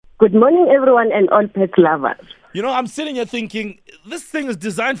Good morning, everyone, and all pet lovers. You know, I'm sitting here thinking, this thing is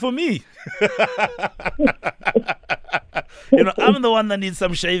designed for me. You know, I'm the one that needs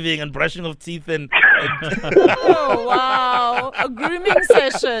some shaving and brushing of teeth and Oh, wow. A grooming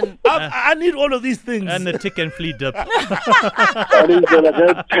session. I need all of these things. And the tick and flea dip.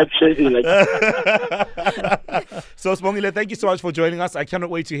 So, Sibongile, thank you so much for joining us. I cannot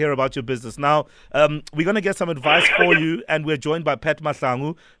wait to hear about your business. Now, we're going to get some advice for you, and we're joined by Pat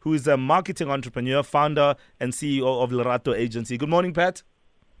Mahlangu, who is a marketing entrepreneur, founder, and CEO of Lerato Agency. Good morning, Pat.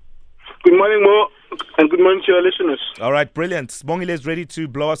 Good morning, Mo, and good morning to your listeners. All right, brilliant. Sibongile is ready to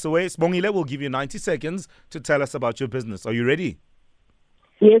blow us away. Sibongile will give you 90 seconds to tell us about your business. Are you ready?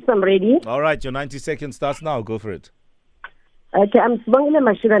 Yes, I'm ready. All right, your 90 seconds starts now. Go for it. Okay, I'm Sibongile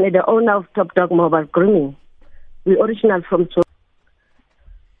Masheloane, the owner of TopDog Mobile Grooming. We're original from Soweto.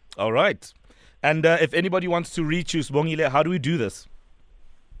 All right. And if anybody wants to reach you, Sibongile, how do we do this?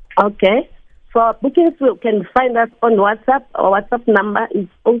 Okay. For bookings, you can find us on WhatsApp. Our WhatsApp number is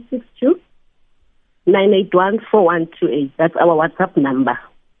 062 981 4128. That's our WhatsApp number.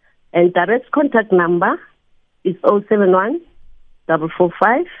 And direct contact number is 071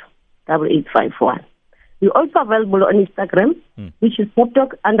 445 8851. We're also available on Instagram, which is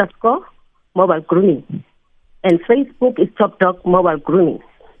TopDog_Mobile Grooming. And Facebook is TopDog Mobile Grooming.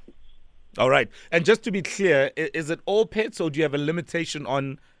 All right. And just to be clear, is it all pets, or do you have a limitation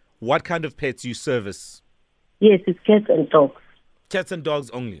on what kind of pets you service? Yes, it's cats and dogs. Cats and dogs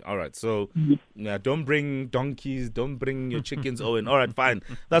only. All right. So don't bring donkeys. Don't bring your chickens, Owen. All right, fine.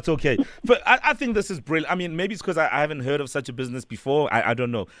 That's okay. But I think this is brilliant. I mean, maybe it's because I haven't heard of such a business before. I don't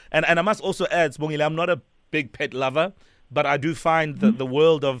know. And I must also add, Sibongile, I'm not a big pet lover, but I do find the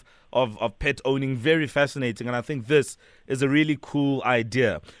world of pet owning very fascinating. And I think this is a really cool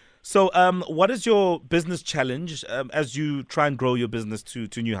idea. So what is your business challenge as you try and grow your business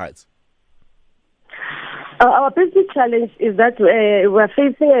to new heights? Our business challenge is that we're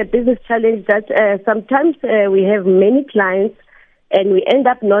facing a business challenge that sometimes we have many clients and we end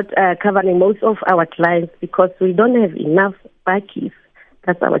up not covering most of our clients because we don't have enough backies.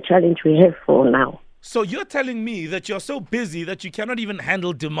 That's our challenge we have for now. So you're telling me that you're so busy that you cannot even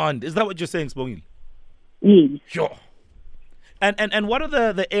handle demand. Is that what you're saying, Sibongile? Yes. Sure. And what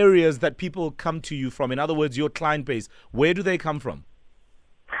are the areas that people come to you from? In other words, your client base, where do they come from?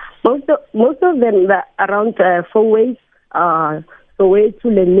 Most of them are around 4 ways, Soweto,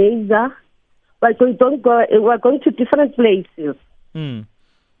 Leneza. But we're going to different places.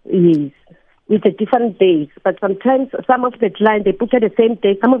 Yes, with the different days. But sometimes some of the clients, they book at the same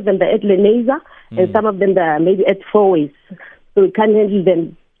day. Some of them they're at Leneza, and some of them they're maybe at 4 ways. So we can't handle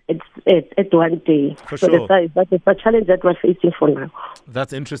them at one day. For so sure. That's a challenge that we're facing for now.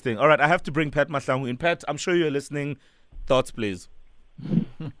 That's interesting. All right, I have to bring Pat Mahlangu in. Pat, I'm sure you're listening. Thoughts, please.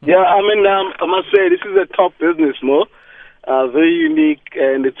 Yeah, I mean, I must say, this is a top business, Mo. Very unique,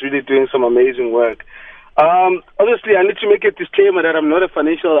 and it's really doing some amazing work. Obviously, I need to make a disclaimer that I'm not a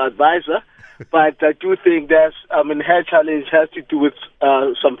financial advisor, but I do think her challenge has to do with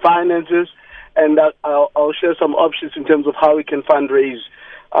some finances, and I'll share some options in terms of how we can fundraise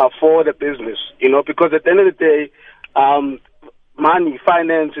for the business, because at the end of the day,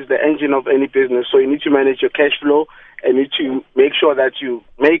 finance is the engine of any business. So you need to manage your cash flow and need to make sure that you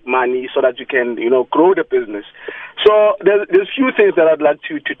make money so that you can, grow the business. So there's few things that I'd like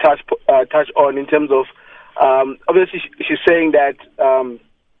to touch on in terms of, obviously she's saying that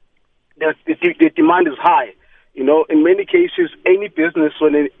the demand is high. In many cases, any business,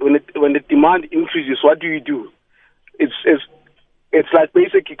 when the demand increases, what do? It's like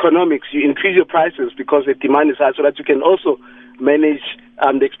basic economics. You increase your prices because the demand is high so that you can also manage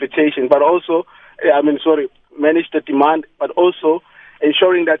the expectation, but also, manage the demand, but also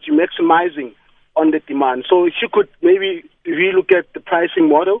ensuring that you're maximizing on the demand. So if you could maybe relook at the pricing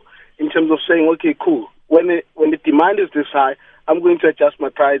model in terms of saying, okay, cool, when the demand is this high, I'm going to adjust my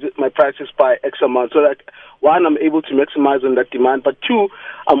prices by X amount so that, one, I'm able to maximize on that demand, but two,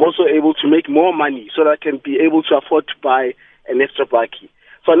 I'm also able to make more money so that I can be able to afford to buy an extra bakkie.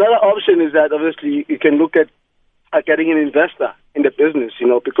 So another option is that obviously you can look at getting an investor in the business,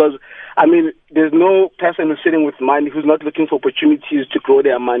 because, there's no person who's sitting with money who's not looking for opportunities to grow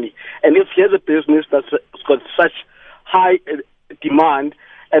their money. And if he has a business that's got such high demand,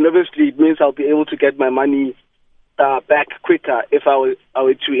 and obviously it means I'll be able to get my money back quicker if I were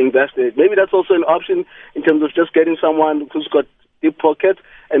to invest in it. Maybe that's also an option in terms of just getting someone who's got deep pockets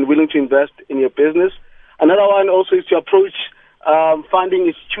and willing to invest in your business. Another one also is to approach funding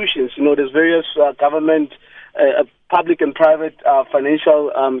institutions. There's various government public and private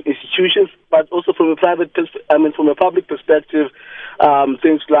financial institutions, but also from a from a public perspective,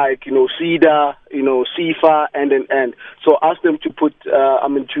 things like CEDA, CIFA, and so ask them to put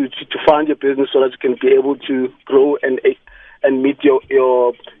to fund your business so that you can be able to grow and meet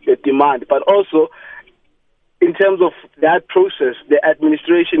your demand. But also, in terms of that process, the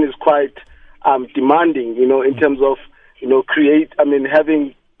administration is quite demanding. In terms of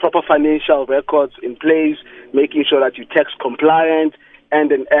having proper financial records in place, making sure that you're tax compliant,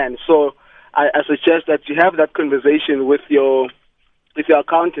 and. So I suggest that you have that conversation with your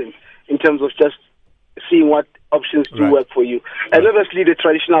accountant in terms of just seeing what options do work for you. And obviously the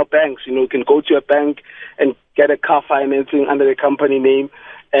traditional banks, you can go to a bank and get a car financing under the company name,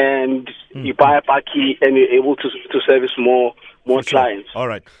 and you buy a bakkie and you're able to service more clients. All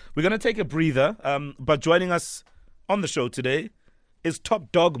right. We're going to take a breather, but joining us on the show today is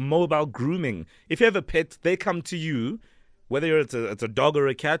TopDog Mobile Grooming. If you have a pet, they come to you, whether it's a dog or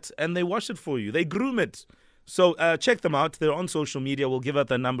a cat, and they wash it for you. They groom it. So check them out. They're on social media. We'll give out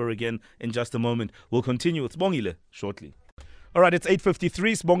their number again in just a moment. We'll continue with Sibongile shortly. All right, it's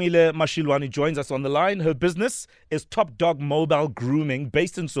 8:53. Sibongile Masheloane joins us on the line. Her business is TopDog Mobile Grooming,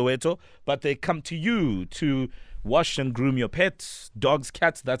 based in Soweto, but they come to you to wash and groom your pets, dogs,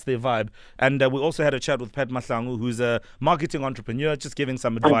 cats. That's their vibe. And we also had a chat with Pat Mahlangu, who's a marketing entrepreneur, just giving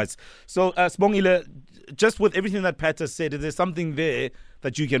some advice. So, Sibongile, just with everything that Pat has said, is there something there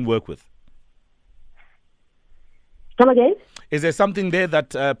that you can work with? Come again? Is there something there that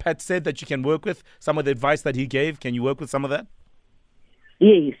Pat said that you can work with? Some of the advice that he gave, can you work with some of that?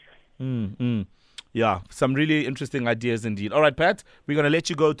 Yes. Yeah, some really interesting ideas indeed. All right, Pat, we're going to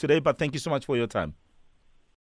let you go today, but thank you so much for your time.